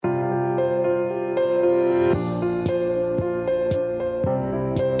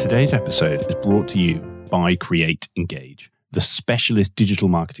Today's episode is brought to you by Create Engage, the specialist digital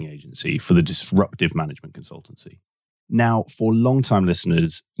marketing agency for the disruptive management consultancy. Now, for long-time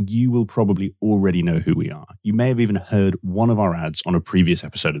listeners, you will probably already know who we are. You may have even heard one of our ads on a previous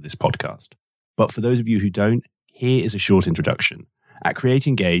episode of this podcast. But for those of you who don't, here is a short introduction. At Create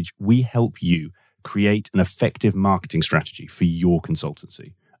Engage, we help you create an effective marketing strategy for your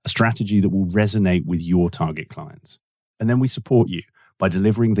consultancy, a strategy that will resonate with your target clients. And then we support you by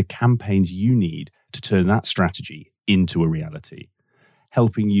delivering the campaigns you need to turn that strategy into a reality,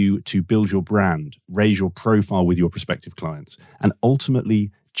 helping you to build your brand, raise your profile with your prospective clients, and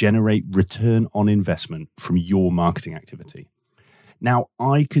ultimately generate return on investment from your marketing activity. Now,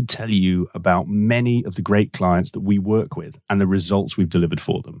 I could tell you about many of the great clients that we work with and the results we've delivered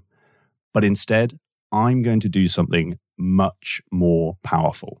for them. But instead, I'm going to do something much more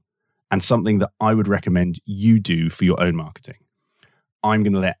powerful and something that I would recommend you do for your own marketing. I'm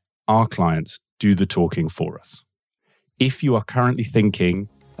going to let our clients do the talking for us. If you are currently thinking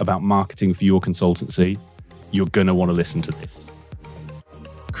about marketing for your consultancy, you're going to want to listen to this.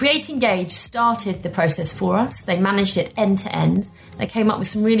 Create Engage started the process for us. They managed it end to end. They came up with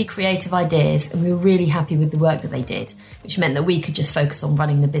some really creative ideas and we were really happy with the work that they did, which meant that we could just focus on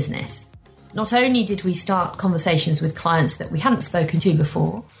running the business. Not only did we start conversations with clients that we hadn't spoken to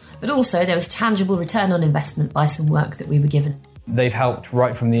before, but also there was tangible return on investment by some work that we were given. They've helped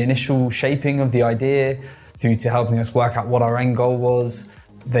right from the initial shaping of the idea through to helping us work out what our end goal was.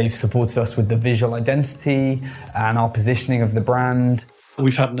 They've supported us with the visual identity and our positioning of the brand.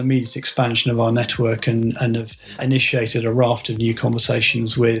 We've had an immediate expansion of our network and have initiated a raft of new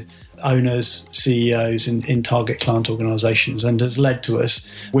conversations with owners, CEOs in target client organisations, and has led to us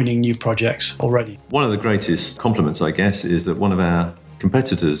winning new projects already. One of the greatest compliments, I guess, is that one of our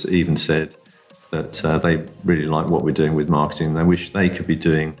competitors even said that they really like what we're doing with marketing. They wish they could be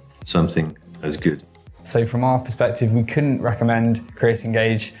doing something as good. So from our perspective, we couldn't recommend Create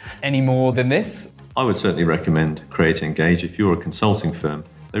Engage any more than this. I would certainly recommend Create Engage if you're a consulting firm.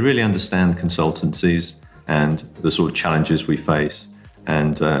 They really understand consultancies and the sort of challenges we face.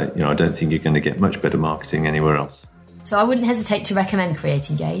 And I don't think you're going to get much better marketing anywhere else. So I wouldn't hesitate to recommend Create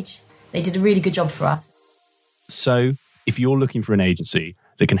Engage. They did a really good job for us. So if you're looking for an agency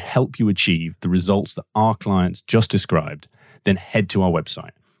that can help you achieve the results that our clients just described, then head to our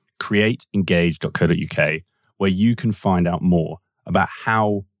website, createengage.co.uk, where you can find out more about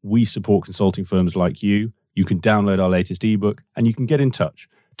how we support consulting firms like you. You can download our latest ebook and you can get in touch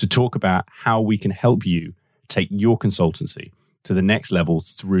to talk about how we can help you take your consultancy to the next level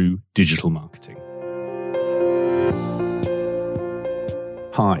through digital marketing.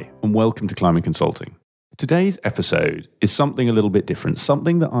 Hi, and welcome to Climbing Consulting. Today's episode is something a little bit different,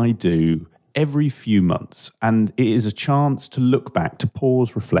 something that I do every few months, and it is a chance to look back, to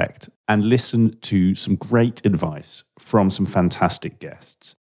pause, reflect, and listen to some great advice from some fantastic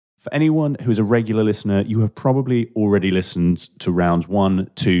guests. For anyone who is a regular listener, you have probably already listened to rounds 1,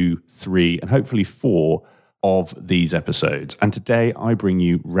 2, 3, and hopefully 4 of these episodes. And today I bring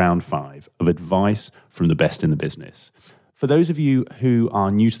you round 5 of advice from the best in the business. For those of you who are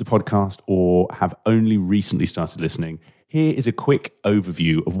new to the podcast or have only recently started listening, here is a quick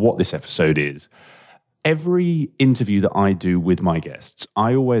overview of what this episode is. Every interview that I do with my guests,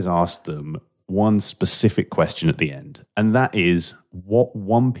 I always ask them one specific question at the end, and that is, what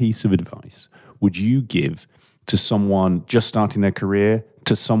one piece of advice would you give to someone just starting their career,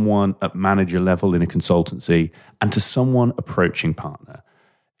 to someone at manager level in a consultancy, and to someone approaching partner?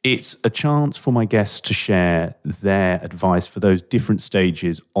 It's a chance for my guests to share their advice for those different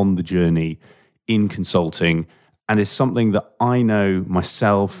stages on the journey in consulting, and is something that I know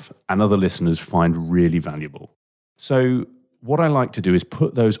myself and other listeners find really valuable. So what I like to do is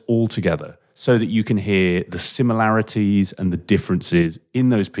put those all together so that you can hear the similarities and the differences in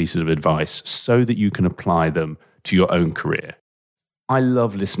those pieces of advice so that you can apply them to your own career. I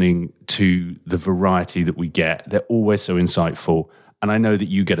love listening to the variety that we get. They're always so insightful, and I know that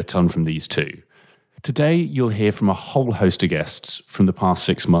you get a ton from these too. Today, you'll hear from a whole host of guests from the past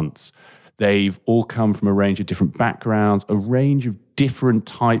 6 months. They've all come from a range of different backgrounds, a range of different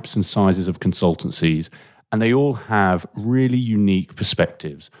types and sizes of consultancies, and they all have really unique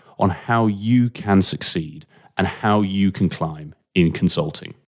perspectives on how you can succeed and how you can climb in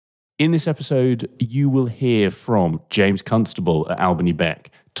consulting. In this episode, you will hear from James Constable at Albany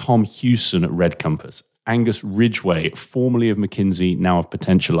Beck, Tom Hewson at Red Compass, Angus Ridgway, formerly of McKinsey, now of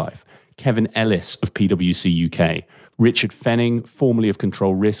Potential Life, Kevin Ellis of PwC UK, Richard Fenning, formerly of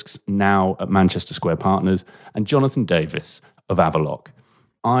Control Risks, now at Manchester Square Partners, and Jonathan Davis of Avaloq.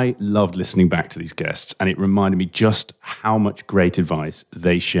 I loved listening back to these guests, and it reminded me just how much great advice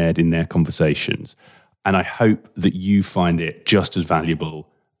they shared in their conversations. And I hope that you find it just as valuable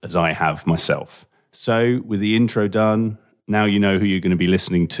as I have myself. So with the intro done, now you know who you're going to be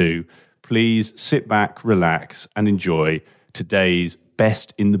listening to. Please sit back, relax, and enjoy today's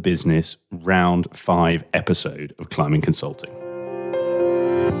Best in the Business Round 5 episode of Climbing Consulting.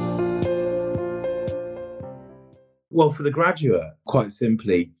 Well, for the graduate, quite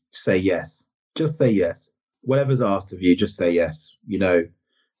simply, say yes. Just say yes. Whatever's asked of you, just say yes. You know,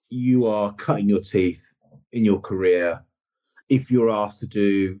 you are cutting your teeth in your career. If you're asked to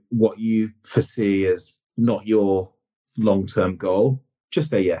do what you foresee as not your long-term goal, just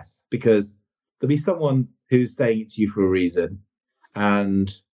say yes, because there'll be someone who's saying it to you for a reason. And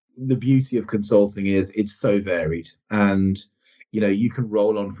the beauty of consulting is it's so varied. And, you know, you can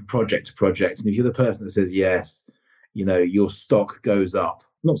roll on from project to project. And if you're the person that says yes, you know, your stock goes up.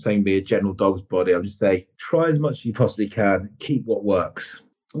 I'm not saying be a general dog's body. I'm just saying try as much as you possibly can, keep what works.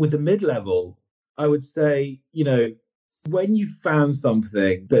 With the mid-level, I would say, you know, when you've found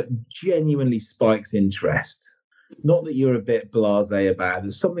something that genuinely spikes interest, not that you're a bit blasé about it,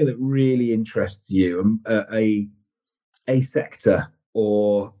 there's something that really interests you, a sector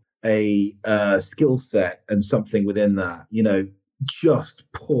or a skill set and something within that, you know, just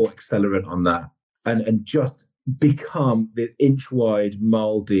pour accelerant on that and just become the inch wide,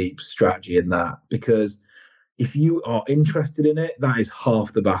 mile deep strategy in that. Because if you are interested in it, that is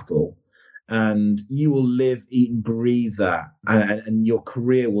half the battle. And you will live, eat and breathe that. And your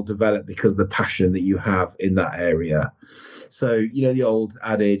career will develop because of the passion that you have in that area. So, you know, the old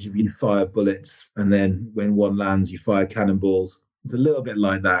adage, if you fire bullets and then when one lands, you fire cannonballs. It's a little bit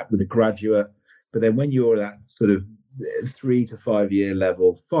like that with a graduate. But then when you're at that sort of 3 to 5 year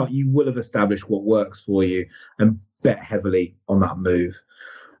level, you will have established what works for you and bet heavily on that move.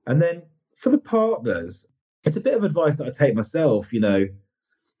 And then for the partners, it's a bit of advice that I take myself, you know,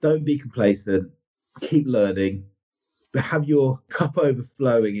 don't be complacent, keep learning, have your cup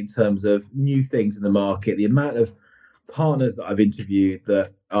overflowing in terms of new things in the market. The amount of partners that I've interviewed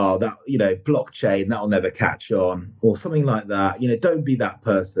that you know, blockchain, that'll never catch on or something like that. You know, don't be that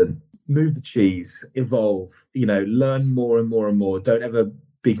person. Move the cheese, evolve, you know, learn more and more and more. Don't ever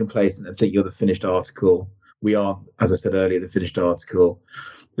be complacent and think you're the finished article. We aren't, as I said earlier, the finished article.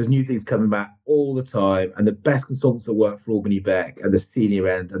 There's new things coming back all the time. And the best consultants that work for Albany Beck at the senior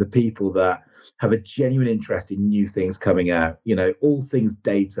end are the people that have a genuine interest in new things coming out. You know, all things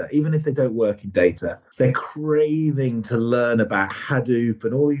data, even if they don't work in data, they're craving to learn about Hadoop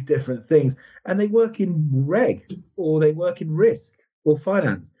and all these different things. And they work in reg or they work in risk or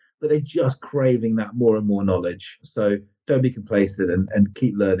finance, but they're just craving that more and more knowledge. So don't be complacent and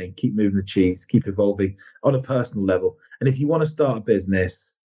keep learning, keep moving the cheese, keep evolving on a personal level. And if you want to start a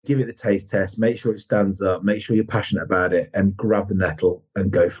business, give it the taste test, make sure it stands up, make sure you're passionate about it, and grab the nettle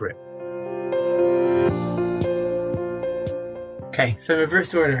and go for it. Okay, so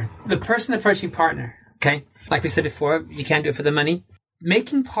reverse order. The person approaching partner, okay? Like we said before, you can't do it for the money.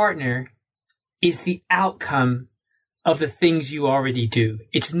 Making partner is the outcome of the things you already do.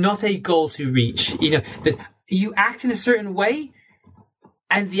 It's not a goal to reach. You know, that you act in a certain way,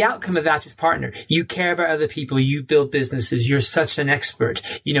 and the outcome of that is partner. You care about other people. You build businesses. You're such an expert.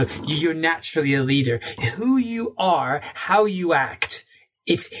 You know, you're naturally a leader. Who you are, how you act.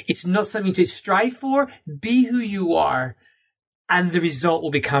 It's not something to strive for. Be who you are, and the result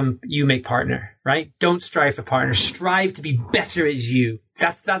will become you make partner, right? Don't strive for partner. Strive to be better as you.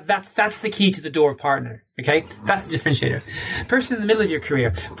 That's the key to the door of partner, okay? That's the differentiator. Person in the middle of your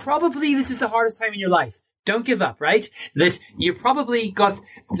career. Probably this is the hardest time in your life. Don't give up, right? That you probably got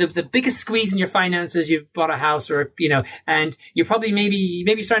the biggest squeeze in your finances. You've bought a house or, you know, and you're probably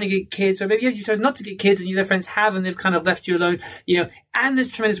maybe starting to get kids, or maybe you're starting not to get kids and your other friends have, and they've kind of left you alone, you know, and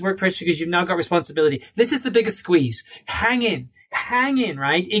there's tremendous work pressure because you've now got responsibility. This is the biggest squeeze. Hang in,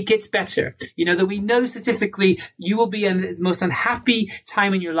 right? It gets better. You know, that we know statistically you will be in the most unhappy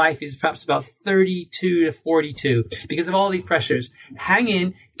time in your life is perhaps about 32 to 42 because of all these pressures. Hang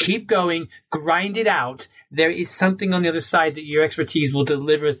in, keep going, grind it out. There is something on the other side that your expertise will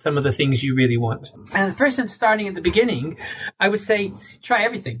deliver some of the things you really want. And the person starting at the beginning, I would say, try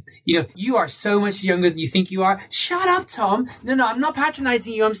everything. You know, you are so much younger than you think you are. Shut up, Tom. No, I'm not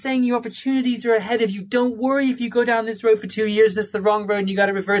patronizing you. I'm saying your opportunities are ahead of you. Don't worry if you go down this road for 2 years, that's the wrong road and you got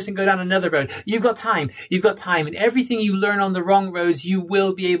to reverse and go down another road. You've got time. And everything you learn on the wrong roads, you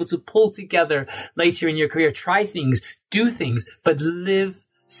will be able to pull together later in your career. Try things, do things, but live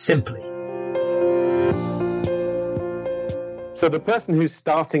simply. So the person who's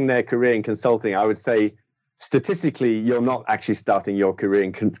starting their career in consulting, I would say statistically, you're not actually starting your career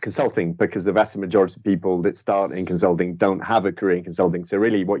in consulting, because the vast majority of people that start in consulting don't have a career in consulting. So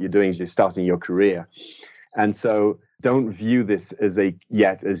really what you're doing is you're starting your career. And so don't view this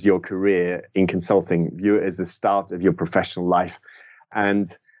as your career in consulting. View it as the start of your professional life.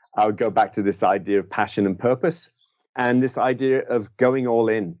 And I would go back to this idea of passion and purpose, and this idea of going all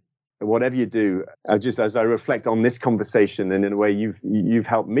in. Whatever you do, just as I reflect on this conversation, and in a way you've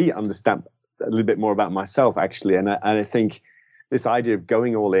helped me understand a little bit more about myself, actually. And I think this idea of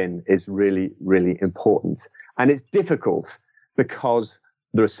going all in is really, really important. And it's difficult because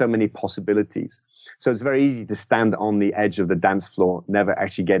there are so many possibilities. So it's very easy to stand on the edge of the dance floor, never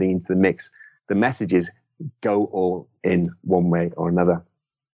actually getting into the mix. The message is go all in one way or another.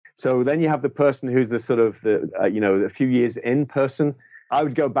 So then you have the person who's the sort of a few years in person. I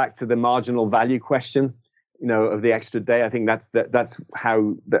would go back to the marginal value question, of the extra day. I think that's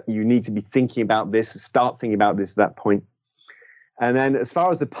how that you need to be thinking about this. Start thinking about this at that point. And then as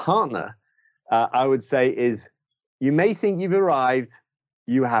far as the partner, I would say is you may think you've arrived,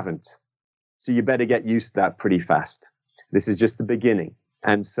 you haven't. So you better get used to that pretty fast. This is just the beginning.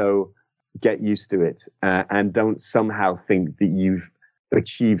 And so get used to it, and don't somehow think that you've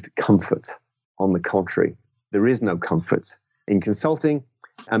achieved comfort. On the contrary, there is no comfort in consulting,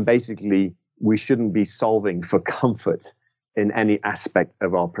 and basically we shouldn't be solving for comfort in any aspect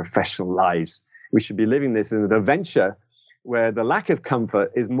of our professional lives. We should be living this as an adventure where the lack of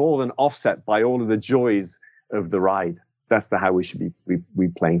comfort is more than offset by all of the joys of the ride. That's how we should be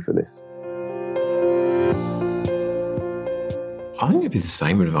playing for this. I think it'd be the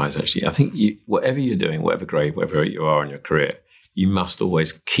same advice, actually. I think whatever you're doing, whatever grade, wherever you are in your career, you must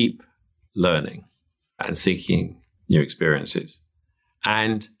always keep learning and seeking new experiences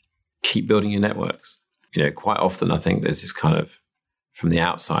and keep building your networks. Quite often I think there's this kind of, from the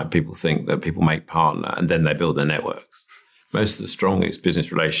outside, people think that people make partner and then they build their networks. Most of the strongest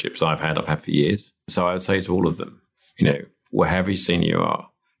business relationships I've had for years. So I would say to all of them, wherever senior you are,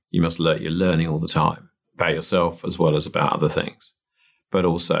 you must learn. You're learning all the time about yourself as well as about other things, but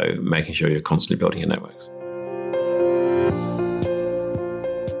also making sure you're constantly building your networks.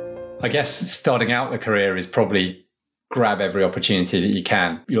 I guess starting out the career is probably grab every opportunity that you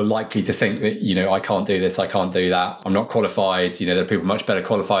can. You're likely to think that, I can't do this, I can't do that, I'm not qualified, there are people much better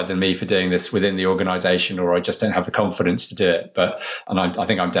qualified than me for doing this within the organization, or I just don't have the confidence to do it. And I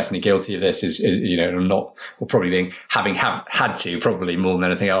think I'm definitely guilty of this, I'm not, or probably having had to, probably more than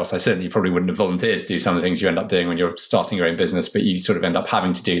anything else. I certainly probably wouldn't have volunteered to do some of the things you end up doing when you're starting your own business, but you sort of end up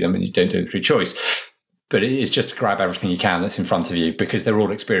having to do them and you don't do it through choice. But it is just to grab everything you can that's in front of you, because they're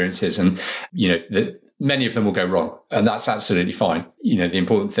all experiences, and many of them will go wrong, and that's absolutely fine. The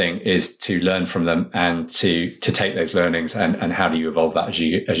important thing is to learn from them and to take those learnings and how do you evolve that as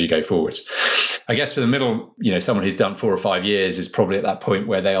you go forwards. I guess for the middle, someone who's done 4 or 5 years is probably at that point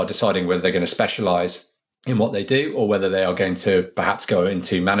where they are deciding whether they're going to specialize in what they do or whether they are going to perhaps go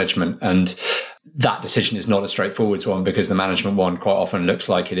into management. And that decision is not a straightforward one, because the management one quite often looks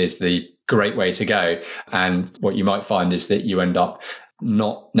like it is the great way to go. And what you might find is that you end up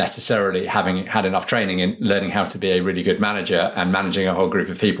not necessarily having had enough training in learning how to be a really good manager and managing a whole group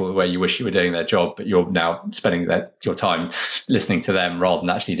of people where you wish you were doing their job, but you're now spending your time listening to them rather than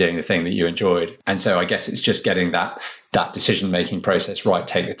actually doing the thing that you enjoyed. And so I guess it's just getting that decision-making process right.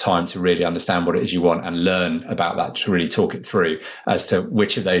 Take the time to really understand what it is you want and learn about that, to really talk it through as to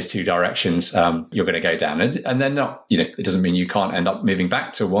which of those two directions you're going to go down. And then not, it doesn't mean you can't end up moving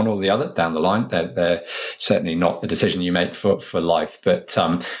back to one or the other down the line. They're certainly not the decision you make for life. But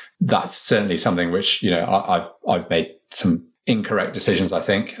that's certainly something which, I've made some incorrect decisions, I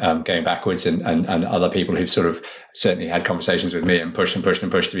think, going backwards, and other people who've sort of certainly had conversations with me and pushed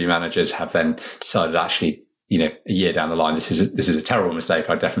to be managers have then decided actually, a year down the line, this is a terrible mistake.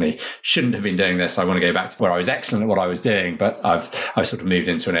 I definitely shouldn't have been doing this. I want to go back to where I was excellent at what I was doing, but I've sort of moved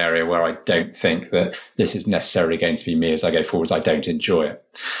into an area where I don't think that this is necessarily going to be me as I go forwards. I don't enjoy it.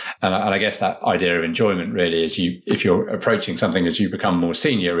 And I guess that idea of enjoyment really is if you're approaching something as you become more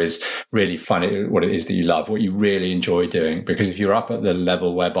senior, is really finding what it is that you love, what you really enjoy doing. Because if you're up at the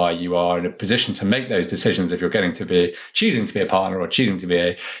level whereby you are in a position to make those decisions, if you're choosing to be a partner or choosing to be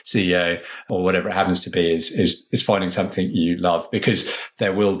a CEO or whatever it happens to be, is finding something you love, because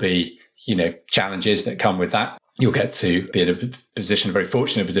there will be, challenges that come with that. You'll get to be in a very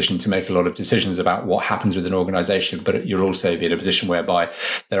fortunate position to make a lot of decisions about what happens with an organization, but you'll also be in a position whereby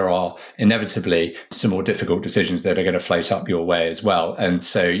there are inevitably some more difficult decisions that are going to float up your way as well. And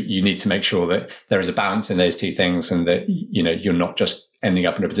so you need to make sure that there is a balance in those two things, and that, you're not just ending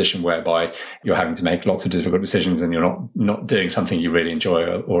up in a position whereby you're having to make lots of difficult decisions and you're not doing something you really enjoy,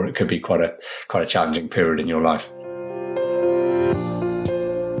 or it could be quite a challenging period in your life.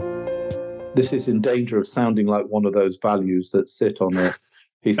 This is in danger of sounding like one of those values that sit on a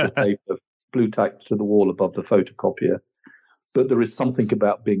piece of paper, blue tacked to the wall above the photocopier. But there is something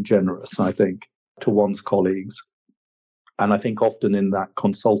about being generous, I think, to one's colleagues. And I think often in that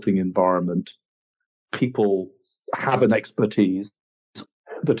consulting environment, people have an expertise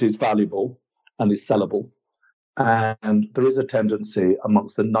that is valuable and is sellable. And there is a tendency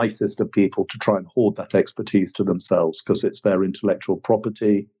amongst the nicest of people to try and hoard that expertise to themselves because it's their intellectual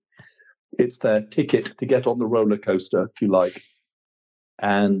property. It's their ticket to get on the roller coaster, if you like.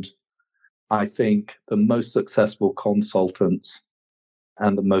 And I think the most successful consultants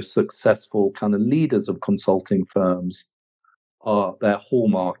and the most successful kind of leaders of consulting firms their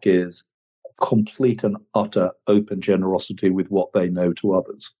hallmark is complete and utter open generosity with what they know to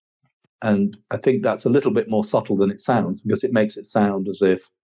others. And I think that's a little bit more subtle than it sounds, because it makes it sound as if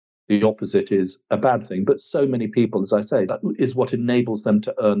the opposite is a bad thing. But so many people, as I say, that is what enables them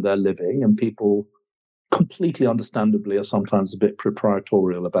to earn their living. And people completely understandably are sometimes a bit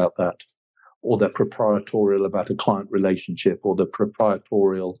proprietorial about that, or they're proprietorial about a client relationship, or they're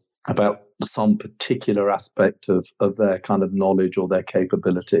proprietorial about some particular aspect of their kind of knowledge or their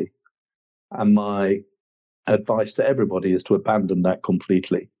capability. And my advice to everybody is to abandon that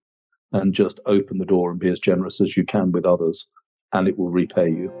completely and just open the door and be as generous as you can with others, and it will repay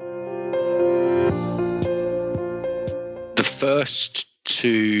you. The first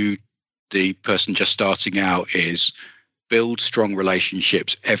to the person just starting out is build strong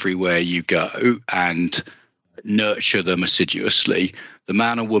relationships everywhere you go and nurture them assiduously. The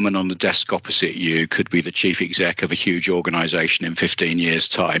man or woman on the desk opposite you could be the chief exec of a huge organization in 15 years'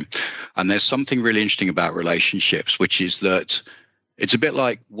 time. And there's something really interesting about relationships, which is that it's a bit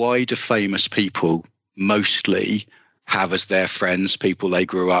like, why do famous people mostly have as their friends people they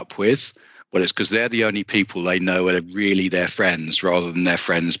grew up with? Well, it's because they're the only people they know are really their friends, rather than their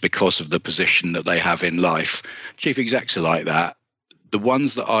friends because of the position that they have in life. Chief execs are like that. The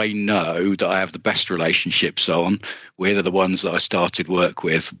ones that I know that I have the best relationships on, we're the ones that I started work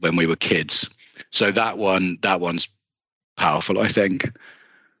with when we were kids. So that one's powerful, I think.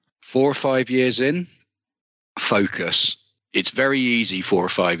 4 or 5 years in, focus. It's very easy 4 or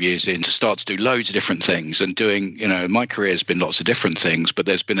 5 years in to start to do loads of different things and doing, my career has been lots of different things, but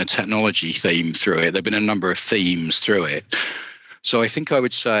there's been a technology theme through it. There've been a number of themes through it. So I think I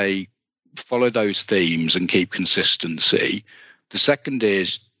would say follow those themes and keep consistency. The second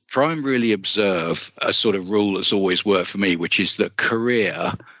is try and really observe a sort of rule that's always worked for me, which is that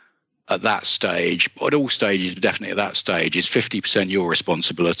career at that stage, at all stages, but definitely at that stage, is 50% your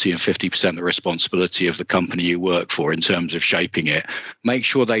responsibility and 50% the responsibility of the company you work for in terms of shaping it. Make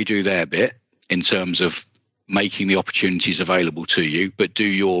sure they do their bit in terms of making the opportunities available to you, but do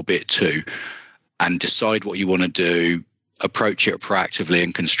your bit too, and decide what you want to do, approach it proactively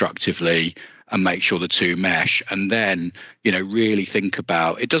and constructively, and make sure the two mesh. And then, really think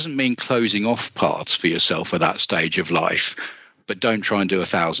about, it doesn't mean closing off parts for yourself at that stage of life, but don't try and do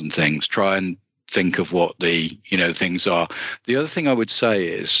 1,000 things. Try and think of what the, things are. The other thing I would say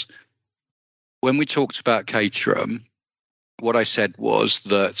is, when we talked about Caterham, what I said was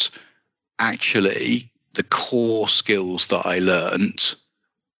that actually the core skills that I learned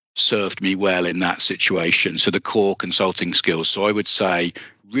served me well in that situation. So the core consulting skills. So I would say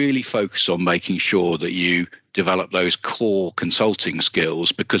really focus on making sure that you develop those core consulting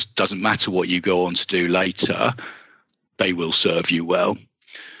skills, because it doesn't matter what you go on to do later, they will serve you well.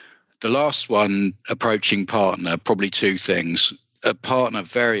 The last one, approaching partner, probably 2 things. A partner,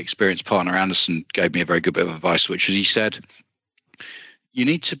 very experienced partner, Anderson, gave me a very good bit of advice, which is, he said, you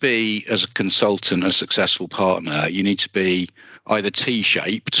need to be, as a consultant, a successful partner, you need to be either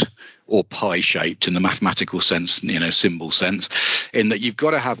T-shaped or pie-shaped in the mathematical sense, symbol sense, in that you've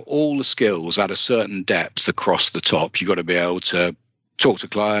got to have all the skills at a certain depth across the top. You've got to be able to talk to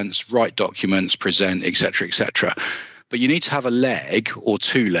clients, write documents, present, etc., etc. But you need to have a leg or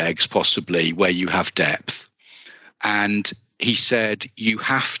 2 legs possibly where you have depth. And he said, you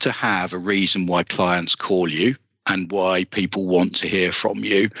have to have a reason why clients call you and why people want to hear from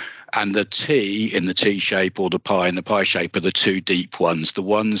you. And the T in the T shape or the pie in the pie shape are the 2 deep ones, the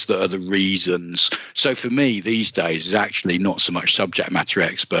ones that are the reasons. So for me these days is actually not so much subject matter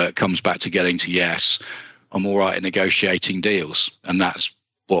expert. It comes back to getting to yes, I'm all right at negotiating deals. And that's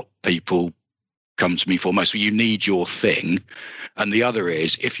what people come to me for most. You need your thing. And the other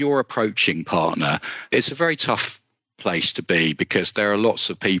is, if you're approaching partner, it's a very tough place to be, because there are lots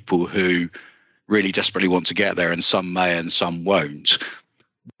of people who really desperately want to get there, and some may and some won't.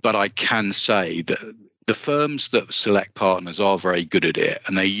 But I can say that the firms that select partners are very good at it,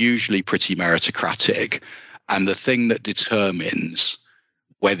 and they're usually pretty meritocratic. And the thing that determines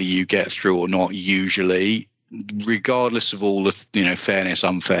whether you get through or not, usually, regardless of all the fairness,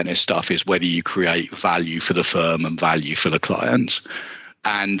 unfairness stuff, is whether you create value for the firm and value for the client.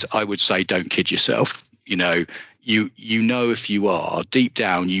 And I would say, don't kid yourself. You know if you are deep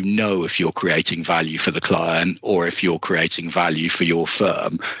down, if you're creating value for the client or if you're creating value for your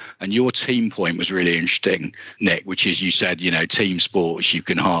firm. And your team point was really interesting, Nick, which is you said, team sports, you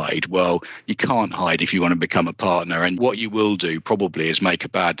can hide. Well, you can't hide if you want to become a partner. And what you will do probably is make a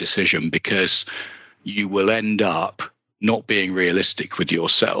bad decision, because you will end up not being realistic with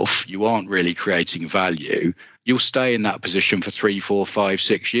yourself. You aren't really creating value. You'll stay in that position for 3, 4, 5,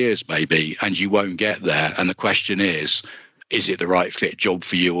 6 years maybe, and you won't get there. And the question is it the right fit job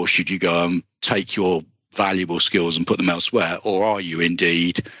for you, or should you go and take your valuable skills and put them elsewhere? Or are you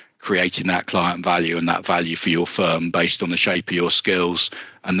indeed creating that client value and that value for your firm based on the shape of your skills?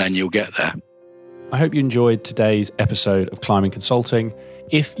 And then you'll get there. I hope you enjoyed today's episode of Climbing Consulting.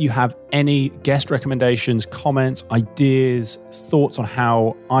 If you have any guest recommendations, comments, ideas, thoughts on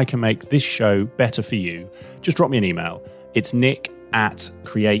how I can make this show better for you, just drop me an email. It's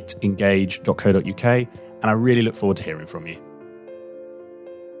nick@createengage.co.uk, and I really look forward to hearing from you.